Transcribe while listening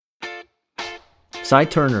Cy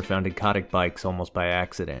Turner founded Cotic Bikes almost by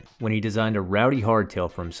accident when he designed a rowdy hardtail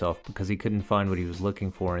for himself because he couldn't find what he was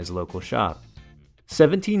looking for in his local shop.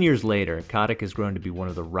 17 years later, Cotic has grown to be one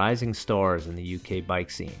of the rising stars in the UK bike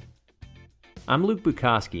scene. I'm Luke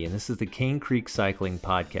Bukowski, and this is the Cane Creek Cycling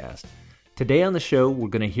Podcast. Today on the show, we're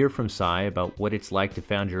going to hear from Cy about what it's like to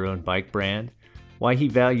found your own bike brand, why he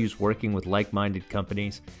values working with like-minded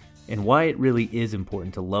companies, and why it really is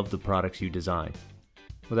important to love the products you design.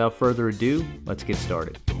 Without further ado, let's get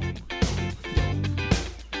started.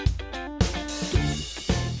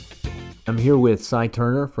 I'm here with Cy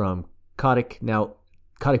Turner from Cotic. Now,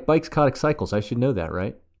 Cotic Bikes, Cotic Cycles. I should know that,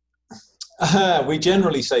 right? We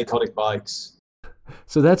generally say Cotic Bikes.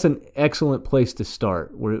 So that's an excellent place to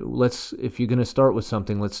start. If you're going to start with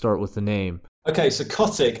something, let's start with the name. Okay, so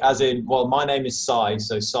Cotic, as in, well, my name is Cy,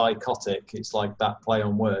 so Cy Cotic. It's like that play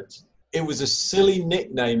on words. It was a silly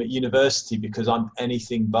nickname at university because I'm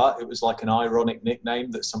anything but. It was like an ironic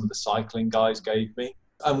nickname that some of the cycling guys gave me.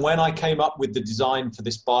 And when I came up with the design for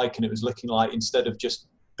this bike, and it was looking like instead of just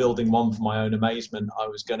building one for my own amazement, I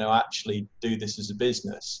was going to actually do this as a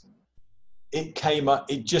business. It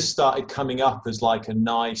just started coming up as like a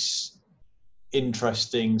nice,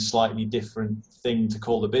 interesting, slightly different thing to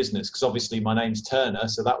call the business. Because obviously my name's Turner,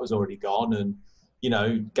 so that was already gone. And you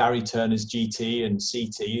know, Gary Turner's GT and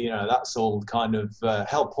CT, you know, that's all kind of,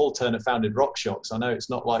 Paul Turner founded RockShox. I know it's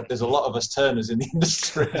not like there's a lot of us Turners in the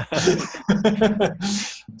industry.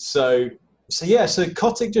 So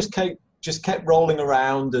Cotic just kept rolling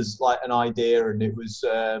around as like an idea. And it was,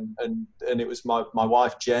 and it was my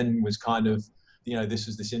wife, Jen, was kind of, you know, this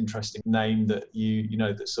was this interesting name that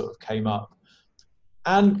that sort of came up.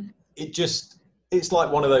 And it's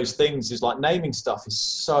like one of those things is like naming stuff is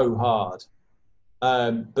so hard.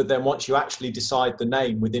 But then once you actually decide the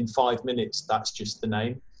name, within 5 minutes, that's just the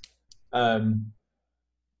name.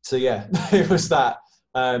 So yeah, it was that.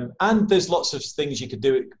 And there's lots of things you could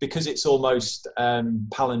do because it's almost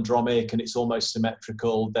palindromic and it's almost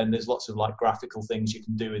symmetrical. Then there's lots of like graphical things you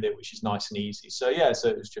can do with it, which is nice and easy. So yeah,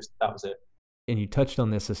 so that was it. And you touched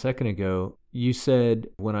on this a second ago. You said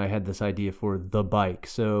when I had this idea for the bike.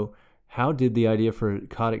 So how did the idea for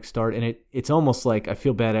Cotic start? And it's almost like I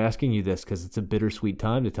feel bad asking you this because it's a bittersweet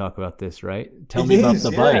time to talk about this, right? Tell me about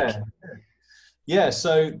the bike. Yeah,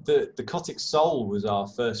 so the Cotic Soul was our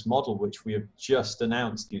first model, which we have just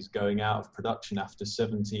announced is going out of production after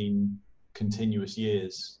 17 continuous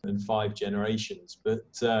years and 5 generations. But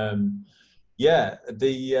so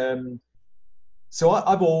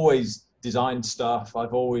I've always designed stuff.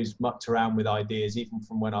 I've always mucked around with ideas, even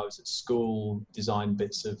from when I was at school, designed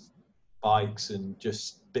bits of bikes and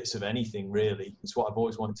just bits of anything really. It's what I've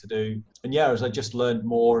always wanted to do. And yeah, as I just learned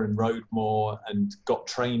more and rode more and got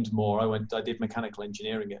trained more, I did mechanical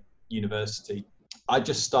engineering at university. I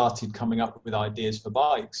just started coming up with ideas for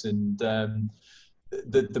bikes, and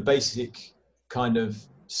the basic kind of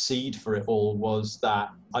seed for it all was that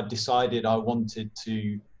I decided I wanted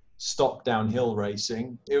to stop downhill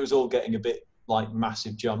racing. It was all getting a bit like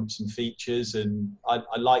massive jumps and features, and I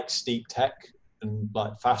like steep tech and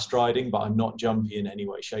like fast riding, but I'm not jumpy in any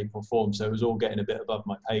way, shape or form. So it was all getting a bit above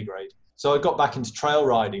my pay grade. So I got back into trail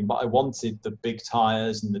riding, but I wanted the big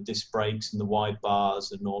tires and the disc brakes and the wide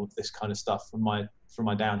bars and all of this kind of stuff from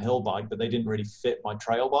my downhill bike, but they didn't really fit my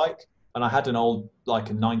trail bike. And I had an old, like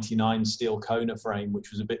a 99 steel Kona frame, which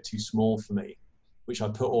was a bit too small for me, which I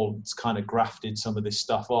kind of grafted some of this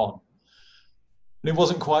stuff on. And it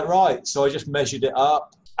wasn't quite right. So I just measured it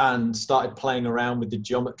up and started playing around with the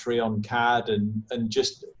geometry on CAD and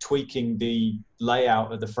just tweaking the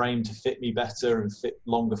layout of the frame to fit me better and fit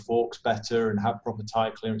longer forks better and have proper tire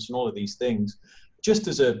clearance and all of these things, just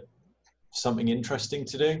as something interesting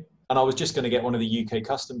to do. And I was just going to get one of the UK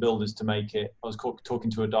custom builders to make it. I was talking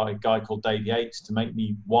to a guy called Dave Yates to make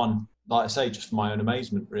me one, like I say, just for my own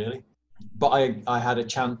amazement, really. But I had a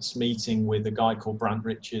chance meeting with a guy called Brant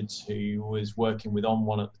Richards, who was working with On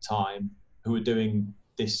One at the time, who were doing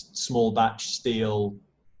this small batch steel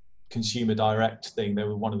consumer direct thing. They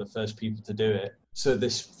were one of the first people to do it. So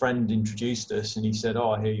this friend introduced us and he said,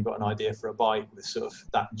 "Oh, I hear you've got an idea for a bike with sort of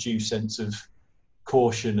that due sense of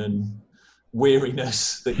caution and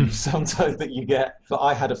weariness that you sometimes that you get." But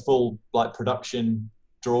I had a full like production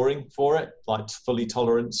drawing for it, like fully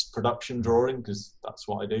tolerance production drawing, because that's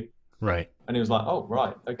what I do. Right. And he was like, "Oh,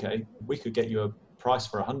 right, okay, we could get you a price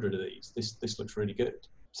for 100 of these. This looks really good."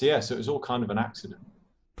 So yeah, so it was all kind of an accident.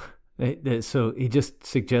 So he just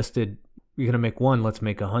suggested, you're going to make one, let's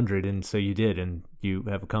make 100. And so you did, and you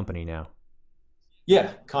have a company now.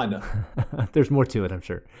 Yeah, kind of. There's more to it, I'm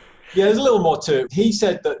sure. Yeah, there's a little more to it. He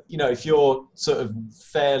said that, if you're sort of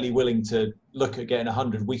fairly willing to look at getting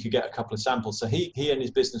 100, we could get a couple of samples. So he and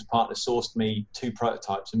his business partner sourced me 2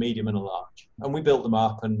 prototypes, a medium and a large. And we built them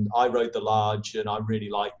up, and I rode the large and I really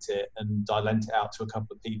liked it. And I lent it out to a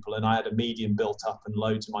couple of people, and I had a medium built up and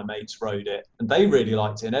loads of my mates rode it. And they really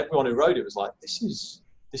liked it. And everyone who rode it was like, this is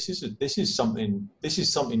something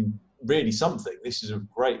really something. This is a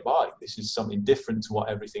great bike. This is something different to what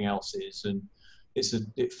everything else is. And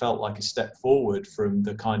it felt like a step forward from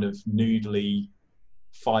the kind of noodly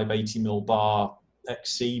 580mm bar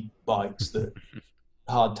XC bikes that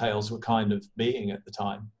hardtails were kind of being at the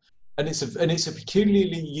time. And it's a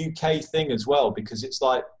peculiarly UK thing as well, because it's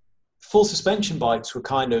like full suspension bikes were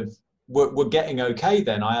getting okay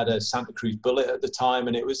then. I had a Santa Cruz Bullet at the time,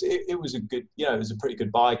 and it was a good, it was a pretty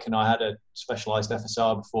good bike, and I had a Specialized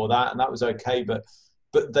FSR before that, and that was okay. But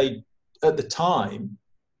they, at the time,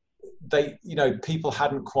 people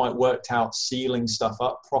hadn't quite worked out sealing stuff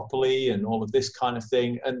up properly and all of this kind of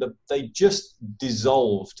thing. And they just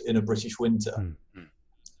dissolved in a British winter. Mm-hmm.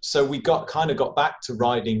 So we got back to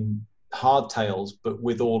riding hardtails, but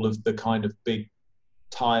with all of the kind of big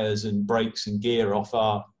tires and brakes and gear off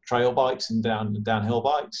our trail bikes and downhill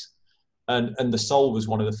bikes. And the Soul was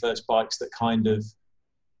one of the first bikes that kind of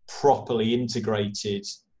properly integrated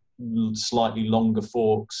slightly longer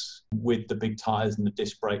forks with the big tires and the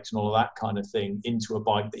disc brakes and all of that kind of thing into a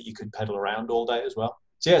bike that you could pedal around all day as well.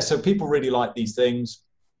 So people really like these things,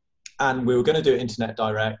 and we were going to do it internet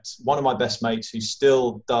direct. One of my best mates, who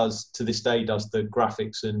still to this day does the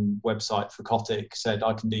graphics and website for Cotic, said,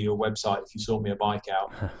 I can do your website if you sort me a bike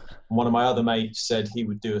out. And one of my other mates said he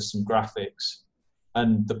would do us some graphics,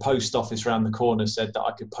 and the post office around the corner said that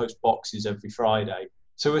I could post boxes every Friday.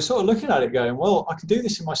 So we're sort of looking at it going, well, I can do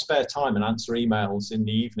this in my spare time and answer emails in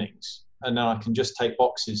the evenings, and then I can just take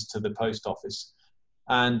boxes to the post office.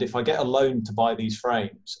 And if I get a loan to buy these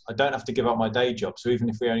frames, I don't have to give up my day job. So even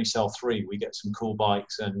if we only sell 3, we get some cool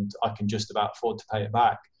bikes, and I can just about afford to pay it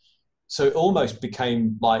back. So it almost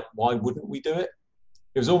became like, why wouldn't we do it?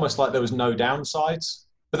 It was almost like there was no downsides.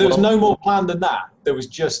 But there was no more plan than that. There was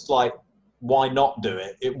just like, why not do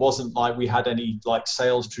it? It wasn't like we had any like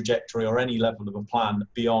sales trajectory or any level of a plan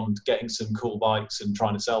beyond getting some cool bikes and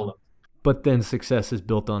trying to sell them. But then success is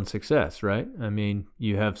built on success, right? I mean,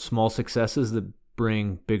 you have small successes that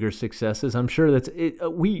bring bigger successes. I'm sure that's it.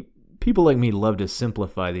 People like me love to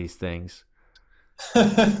simplify these things.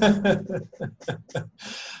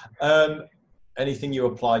 Anything you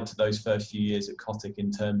applied to those first few years at Cotic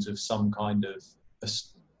in terms of some kind of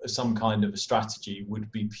a strategy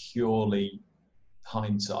would be purely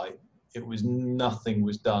hindsight. Nothing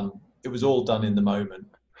was done. It was all done in the moment.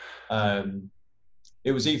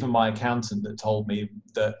 It was even my accountant that told me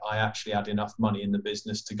that I actually had enough money in the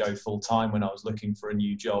business to go full time when I was looking for a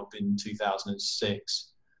new job in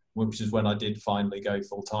 2006, which is when I did finally go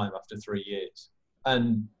full time after 3 years.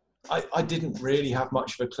 And I didn't really have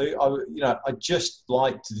much of a clue. I just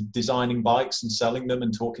liked designing bikes and selling them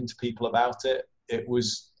and talking to people about it. It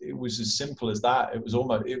was as simple as that. It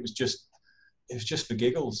was just for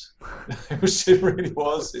giggles. It really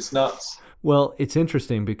was. It's nuts. Well, it's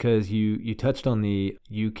interesting because you touched on the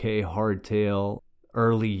UK hardtail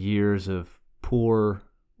early years of poor,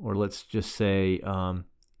 or let's just say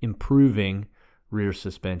improving rear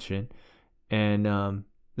suspension. And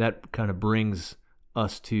that kind of brings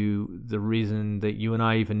us to the reason that you and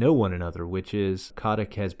I even know one another, which is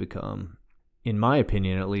Cotic has become, in my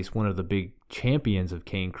opinion at least, one of the big champions of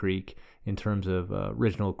Cane Creek in terms of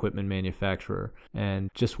original equipment manufacturer. And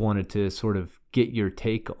just wanted to sort of get your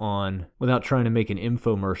take on, without trying to make an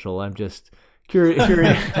infomercial, I'm just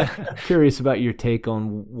curious about your take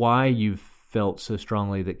on why you felt so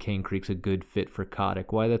strongly that Cane Creek's a good fit for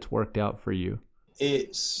Cotic, why that's worked out for you.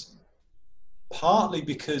 It's partly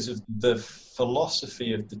because of the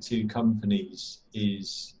philosophy of the two companies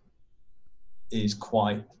is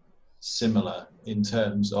quite similar in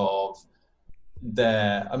terms of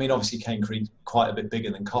obviously Cane Creek quite a bit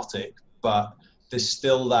bigger than Cotic, but there's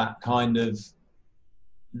still that kind of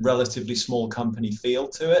relatively small company feel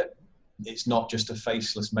to it. It's not just a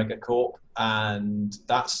faceless megacorp, and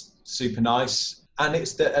that's super nice. And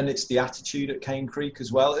it's the attitude at Cane Creek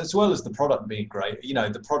as well as the product being great.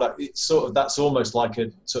 The product, that's almost like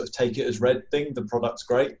a sort of take it as read thing. The product's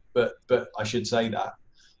great, but I should say that.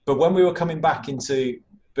 But when we were coming back into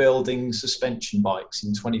building suspension bikes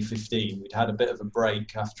in 2015, we'd had a bit of a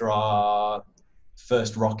break after our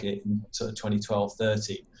first rocket in sort of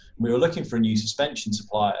 2012-13. We were looking for a new suspension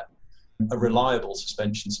supplier, a reliable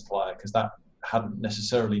suspension supplier, because that hadn't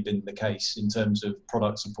necessarily been the case in terms of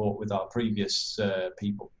product support with our previous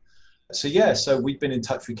people. So we've been in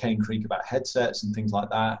touch with Cane Creek about headsets and things like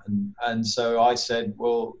that. And so I said,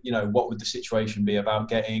 well, what would the situation be about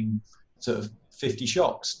getting sort of 50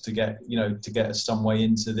 shocks to get us some way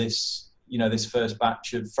into this, this first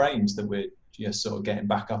batch of frames that we're just sort of getting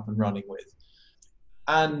back up and running with.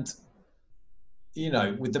 And,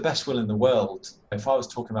 with the best will in the world, if I was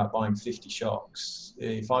talking about buying 50 shocks,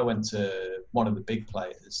 if I went to one of the big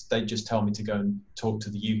players, they'd just tell me to go and talk to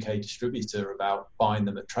the UK distributor about buying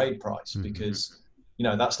them at trade price, because,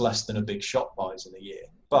 that's less than a big shop buys in a year.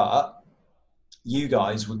 But you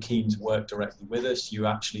guys were keen to work directly with us. You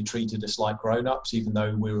actually treated us like grown-ups, even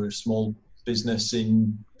though we were a small business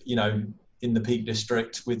in the Peak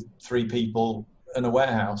District with 3 people and a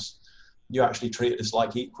warehouse. You actually treated us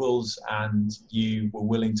like equals, and you were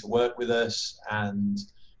willing to work with us and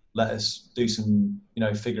let us do some,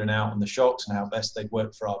 figuring out on the shocks and how best they'd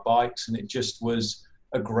work for our bikes. And it just was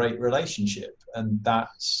a great relationship. And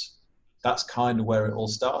that's kind of where it all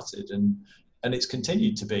started. And it's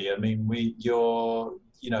continued to be. I mean, we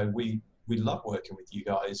love working with you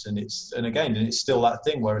guys, and it's still that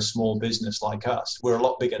thing where a small business like us, we're a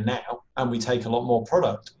lot bigger now and we take a lot more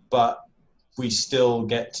product, but we still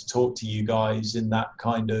get to talk to you guys in that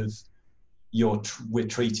kind of, we're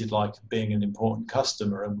treated like being an important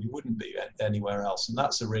customer, and we wouldn't be anywhere else. And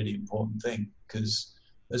that's a really important thing, because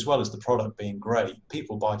as well as the product being great,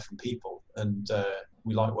 people buy from people, and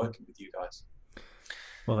we like working with you guys.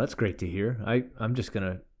 Well, that's great to hear.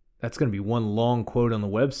 That's gonna be one long quote on the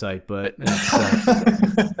website, but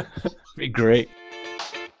it's be great.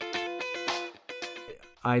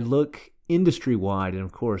 I look industry-wide, and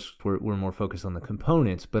of course we're more focused on the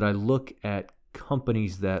components, but I look at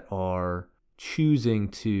companies that are choosing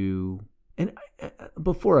to, and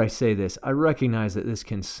before I say this, I recognize that this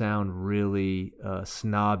can sound really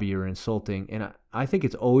snobby or insulting, and I think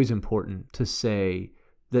it's always important to say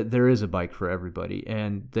that there is a bike for everybody,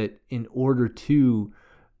 and that in order to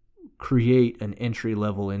create an entry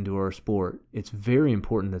level into our sport, it's very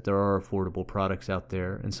important that there are affordable products out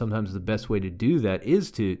there. And sometimes the best way to do that is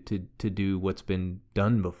to do what's been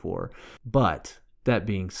done before. But that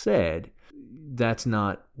being said, that's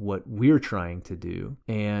not what we're trying to do.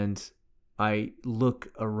 And I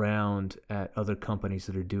look around at other companies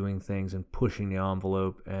that are doing things and pushing the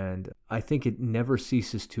envelope, and I think it never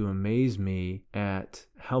ceases to amaze me at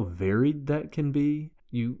how varied that can be.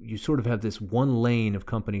 You sort of have this one lane of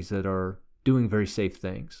companies that are doing very safe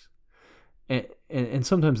things. And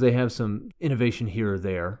sometimes they have some innovation here or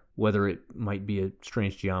there, whether it might be a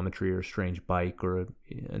strange geometry or a strange bike or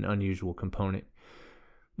an unusual component.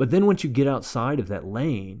 But then once you get outside of that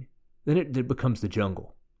lane, then it becomes the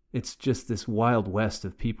jungle. It's just this wild west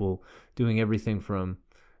of people doing everything from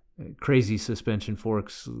crazy suspension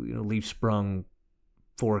forks, leaf sprung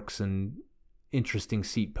forks, and interesting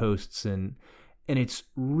seat posts, and it's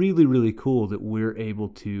really, really cool that we're able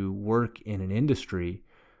to work in an industry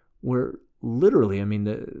where literally, I mean,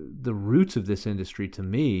 the roots of this industry to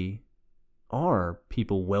me are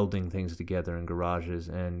people welding things together in garages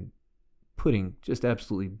and putting just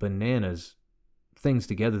absolutely bananas things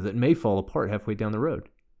together that may fall apart halfway down the road.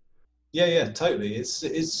 Yeah, totally. It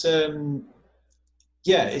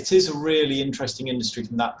is a really interesting industry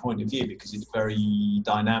from that point of view, because it's very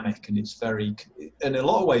dynamic, and in a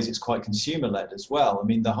lot of ways, it's quite consumer-led as well. I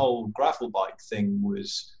mean, the whole gravel bike thing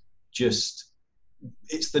was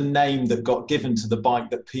it's the name that got given to the bike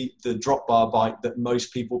the drop bar bike that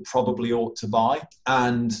most people probably ought to buy.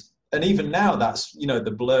 And even now, that's,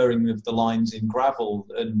 the blurring of the lines in gravel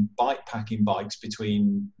and bike packing bikes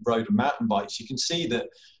between road and mountain bikes. You can see that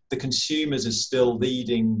the consumers are still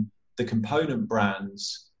leading the component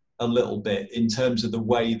brands a little bit in terms of the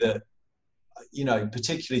way that,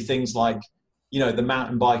 particularly things like, the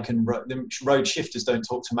mountain bike and the road shifters don't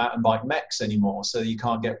talk to mountain bike mechs anymore, so you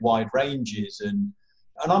can't get wide ranges. And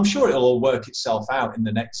I'm sure it'll all work itself out in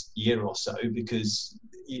the next year or so, because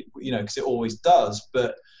it always does.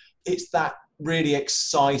 But it's that really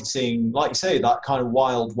exciting, like you say, that kind of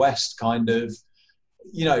Wild West kind of,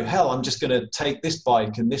 I'm just going to take this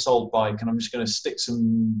bike and this old bike, and I'm just going to stick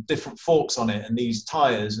some different forks on it and these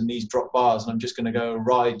tires and these drop bars, and I'm just going to go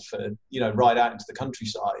ride out into the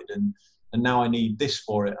countryside. And now I need this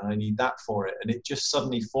for it, and I need that for it. And it just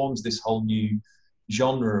suddenly forms this whole new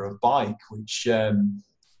genre of bike, which, and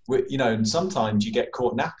sometimes you get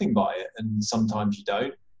caught napping by it, and sometimes you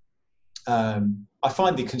don't. I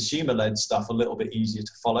find the consumer-led stuff a little bit easier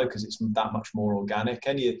to follow, because it's that much more organic.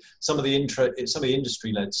 Some of the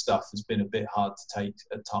industry-led stuff has been a bit hard to take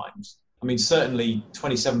at times. I mean, certainly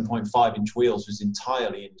 27.5-inch wheels was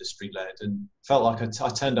entirely industry led, and felt like I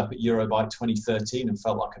turned up at Eurobike 2013 and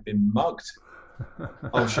felt like I'd been mugged.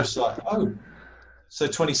 I was just like, oh, so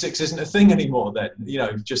 26 isn't a thing anymore then.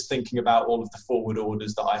 Just thinking about all of the forward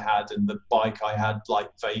orders that I had and the bike I had like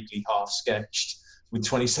vaguely half sketched with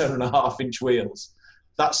 27.5-inch wheels.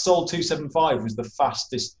 That Soul 275 was the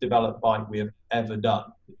fastest developed bike we have ever done.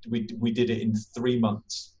 We did it in 3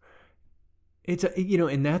 months. It's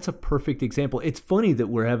and that's a perfect example. It's funny that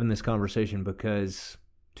we're having this conversation because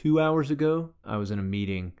 2 hours ago I was in a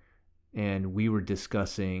meeting and we were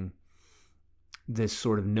discussing this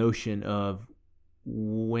sort of notion of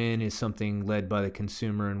when is something led by the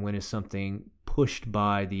consumer and when is something pushed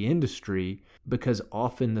by the industry, because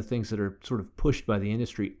often the things that are sort of pushed by the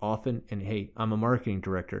industry often, and hey, I'm a marketing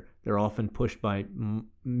director, they're often pushed by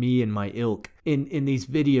me and my ilk in these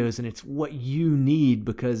videos, and it's what you need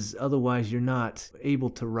because otherwise you're not able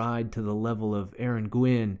to ride to the level of Aaron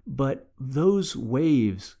Gwynn. But those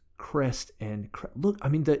waves crest and look, I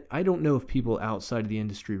mean, I don't know if people outside of the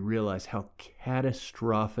industry realize how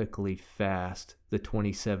catastrophically fast the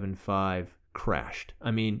 27.5 crashed.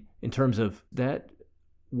 I mean, in terms of that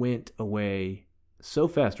went away so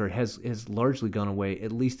fast, or it has largely gone away,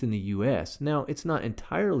 at least in the US. Now, it's not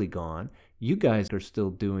entirely gone. You guys are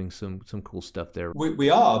still doing some cool stuff there.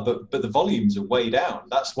 We are, but the volumes are way down.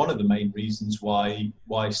 That's one of the main reasons why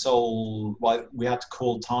we had to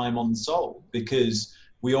call time on Soul, because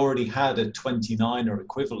we already had a 29er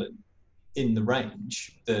equivalent in the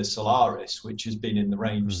range, the Solaris, which has been in the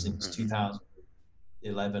range since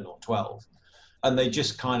 2011 or 12. And they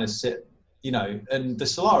just kind of sit, and the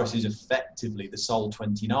Solaris is effectively the Soul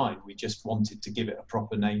 29. We just wanted to give it a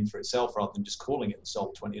proper name for itself rather than just calling it the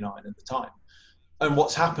Soul 29 at the time. And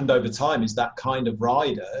what's happened over time is that kind of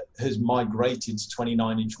rider has migrated to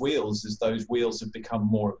 29-inch wheels as those wheels have become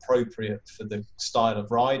more appropriate for the style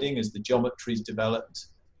of riding, as the geometry's developed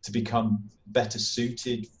to become better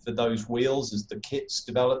suited for those wheels, as the kits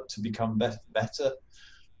developed to become better,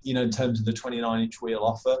 in terms of the 29-inch wheel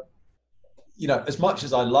offer. As much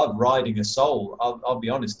as I love riding a Soul, I'll be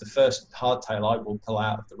honest, the first hardtail I will pull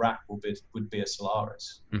out of the rack would be a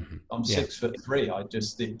Solaris. Mm-hmm. I'm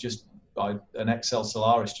 6'3". An XL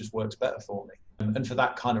Solaris just works better for me. And for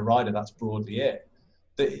that kind of rider, that's broadly it.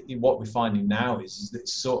 What we're finding now is that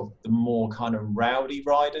sort of the more kind of rowdy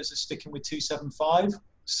riders are sticking with 275.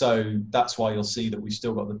 So that's why you'll see that we've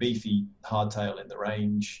still got the beefy hardtail in the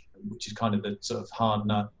range, which is kind of the sort of hard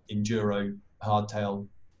nut enduro hardtail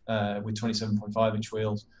with 27.5-inch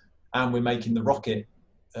wheels. And we're making the Rocket,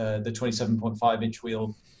 the 27.5-inch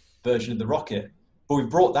wheel version of the Rocket. But we've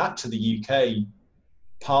brought that to the UK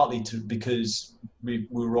partly because we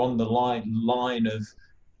were on the line of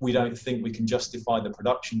we don't think we can justify the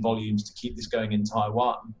production volumes to keep this going in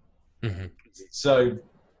Taiwan. Mm-hmm.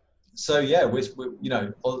 So yeah,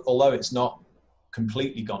 we're although it's not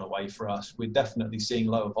completely gone away for us, we're definitely seeing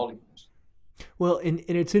lower volumes. Well, and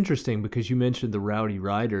it's interesting because you mentioned the rowdy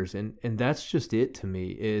riders, and that's just it to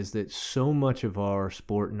me, is that so much of our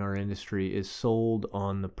sport and our industry is sold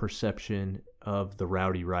on the perception of the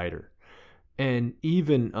rowdy rider. And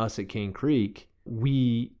even us at Cane Creek,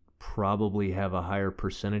 we probably have a higher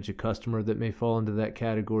percentage of customer that may fall into that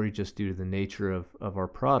category just due to the nature of our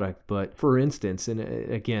product. But for instance, and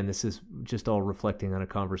again, this is just all reflecting on a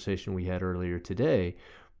conversation we had earlier today,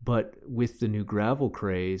 but with the new gravel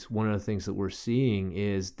craze, one of the things that we're seeing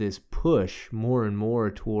is this push more and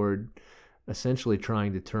more toward essentially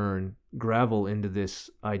trying to turn gravel into this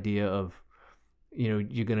idea of,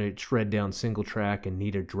 you're going to shred down single track and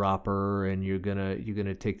need a dropper, and you're going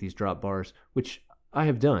to take these drop bars, which I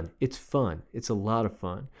have done. It's fun. It's a lot of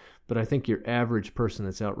fun. But I think your average person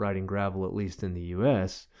that's out riding gravel, at least in the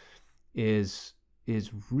US, is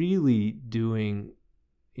really doing,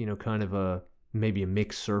 kind of maybe a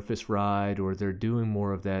mixed surface ride, or they're doing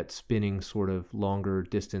more of that spinning sort of longer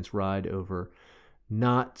distance ride over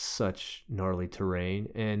not such gnarly terrain,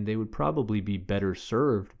 and they would probably be better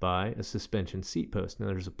served by a suspension seat post. Now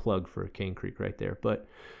there's a plug for Cane Creek right there, but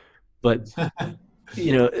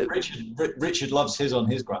Richard loves his on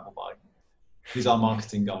his gravel bike. He's our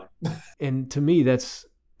marketing guy. And to me, that's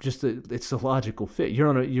just it's a logical fit.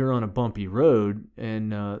 You're on a bumpy road,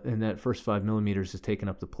 and that first 5 millimeters is taking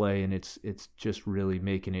up the play, and it's just really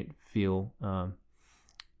making it feel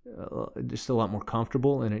just a lot more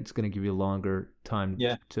comfortable, and it's going to give you a longer time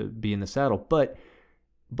to be in the saddle. But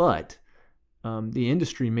the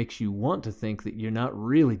industry makes you want to think that you're not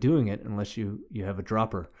really doing it unless you have a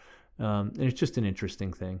dropper, and it's just an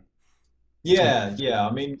interesting thing. Yeah.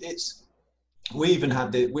 I mean, we even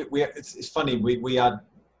had it's funny. We had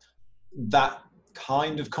that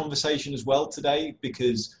kind of conversation as well today,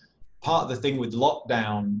 because part of the thing with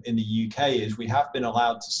lockdown in the UK is we have been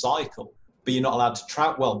allowed to cycle, but you're not allowed to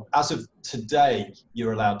travel. Well, as of today,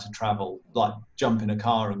 you're allowed to travel, like jump in a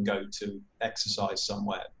car and go to exercise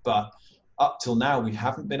somewhere. But up till now, we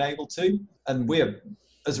haven't been able to. And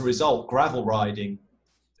as a result, gravel riding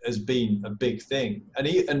has been a big thing.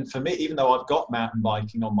 And for me, even though I've got mountain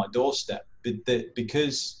biking on my doorstep,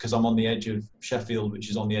 because I'm on the edge of Sheffield, which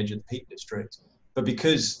is on the edge of the Peak District, but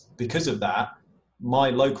because of that, my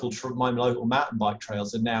local mountain bike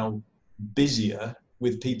trails are now busier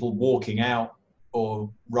with people walking out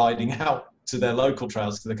or riding out to their local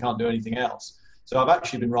trails because they can't do anything else. So I've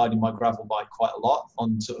actually been riding my gravel bike quite a lot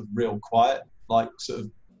on sort of real quiet, like sort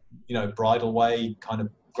of, bridle way kind of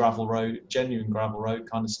gravel road, genuine gravel road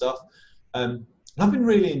kind of stuff. And I've been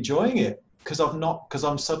really enjoying it because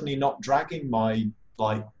I'm suddenly not dragging my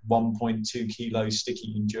like 1.2 kilo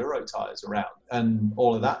sticky enduro tires around and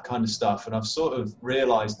all of that kind of stuff. And I've sort of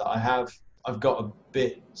realized that I've got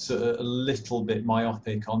a little bit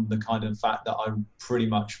myopic on the kind of fact that I pretty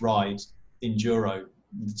much ride enduro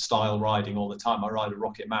style riding all the time. I ride a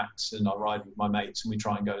Rocket Max and I ride with my mates and we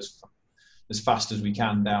try and go as fast as we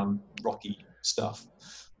can down rocky stuff.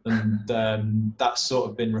 And that's sort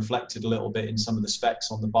of been reflected a little bit in some of the specs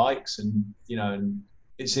on the bikes. And, and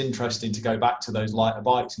it's interesting to go back to those lighter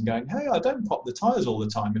bikes and going, hey, I don't pop the tires all the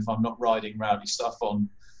time if I'm not riding rowdy stuff on,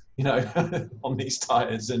 on these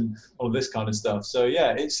tires and all of this kind of stuff. So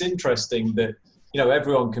yeah, it's interesting that,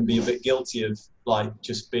 everyone can be a bit guilty of like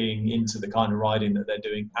just being into the kind of riding that they're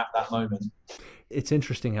doing at that moment. It's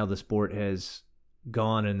interesting how the sport has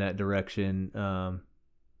gone in that direction.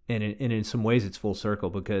 And in some ways it's full circle,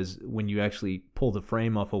 because when you actually pull the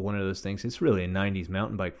frame off of one of those things, it's really a 90s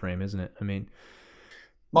mountain bike frame, isn't it? I mean,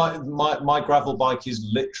 my gravel bike is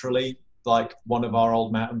literally like one of our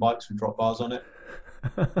old mountain bikes with drop bars on it.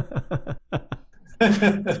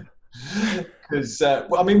 Because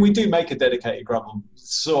we do make a dedicated gravel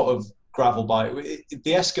bike.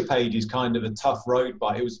 The Escapade is kind of a tough road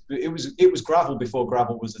bike. It was gravel before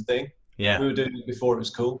gravel was a thing. Yeah, we were doing it before it was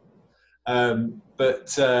cool.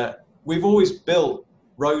 But we've always built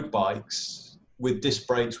road bikes with disc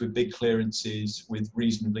brakes, with big clearances, with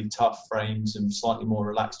reasonably tough frames and slightly more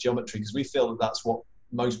relaxed geometry, because we feel that that's what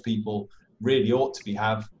most people really ought to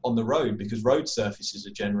have on the road, because road surfaces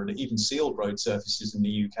are generally, even sealed road surfaces in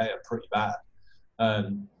the UK are pretty bad.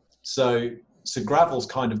 So gravel's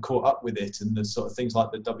kind of caught up with it, and the sort of things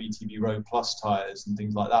like the WTB Road Plus tires and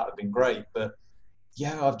things like that have been great. But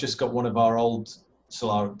yeah, I've just got one of our old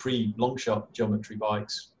Solara pre-Longshot geometry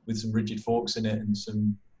bikes with some rigid forks in it and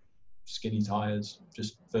some skinny tires,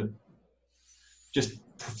 just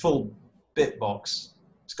full bit box.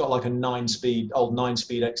 It's got like a 9-speed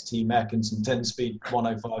XT mech and some 10-speed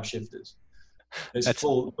 105 shifters. It's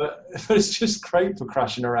full, but it's just great for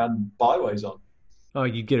crashing around byways on. Oh,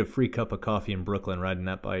 you get a free cup of coffee in Brooklyn riding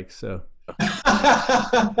that bike. So,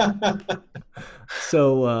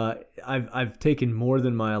 I've taken more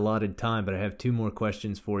than my allotted time, but I have two more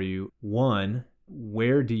questions for you. One,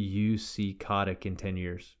 where do you see Cotic in 10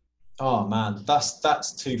 years? Oh man,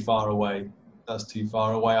 that's too far away. That's too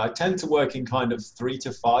far away. I tend to work in kind of 3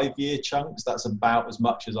 to 5 year chunks. That's about as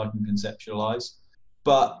much as I can conceptualize.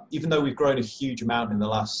 But even though we've grown a huge amount in the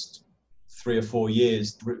last 3 or 4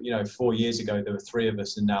 years, 4 years ago there were 3 of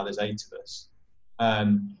us and now there's 8 of us.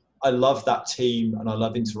 I love that team and I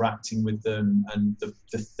love interacting with them and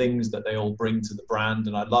the things that they all bring to the brand,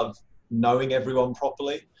 and I love knowing everyone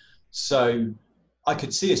properly. So I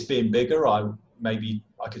could see us being bigger. I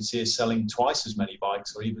could see us selling twice as many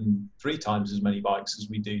bikes or even 3 times as many bikes as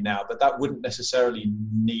we do now, but that wouldn't necessarily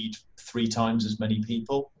need 3 times as many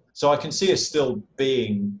people. So I can see us still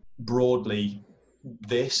being broadly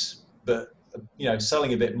this, but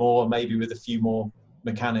selling a bit more, maybe with a few more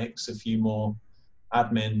mechanics, a few more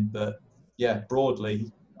admin, but yeah,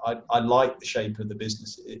 broadly, I like the shape of the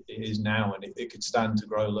business it is now, and it could stand to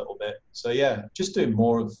grow a little bit. So yeah, just doing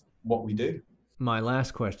more of what we do. My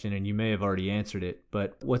last question, and you may have already answered it,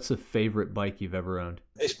 but what's the favorite bike you've ever owned?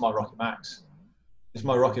 It's my Rocket Max.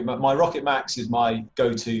 My Rocket Max is my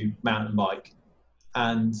go-to mountain bike,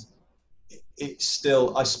 and it's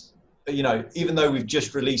still, even though we've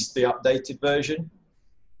just released the updated version,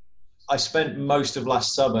 I spent most of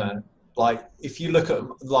last summer, like if you look at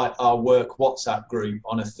like our work WhatsApp group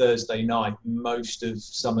on a Thursday night, most of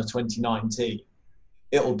summer 2019,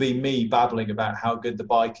 it'll be me babbling about how good the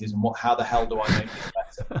bike is and how the hell do I make it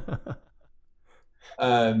better.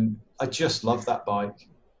 I just love that bike.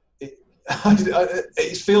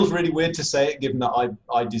 It feels really weird to say it, given that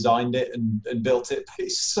I designed it and built it, but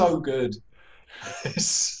it's so good. It's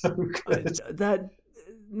so good.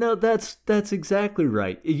 That's exactly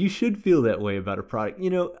right. You should feel that way about a product.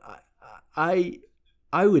 I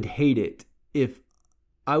I would hate it if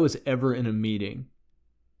I was ever in a meeting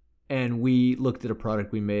and we looked at a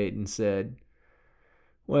product we made and said,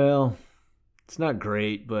 "Well, it's not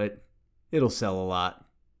great, but it'll sell a lot."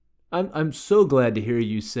 I'm so glad to hear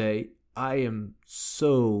you say, "I am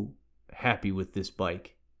so happy with this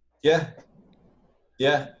bike." Yeah,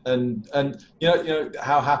 yeah, and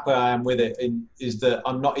how happy I am with it is that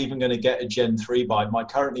I'm not even going to get a Gen 3 bike. My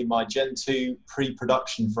Gen 2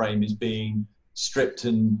 pre-production frame is being stripped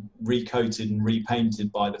and recoated and repainted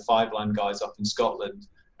by the Fiveland guys up in Scotland,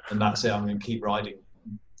 and that's it. I'm going to keep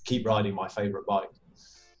riding my favorite bike.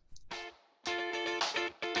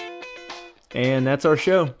 And that's our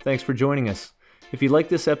show. Thanks for joining us. If you like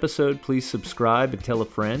this episode, please subscribe and tell a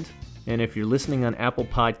friend. And if you're listening on Apple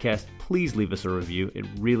Podcast, please leave us a review. It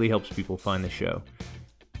really helps people find the show.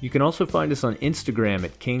 You can also find us on Instagram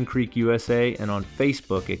at Cane Creek USA and on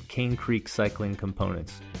Facebook at Cane Creek Cycling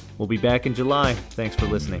Components. We'll be back in July. Thanks for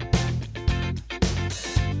listening.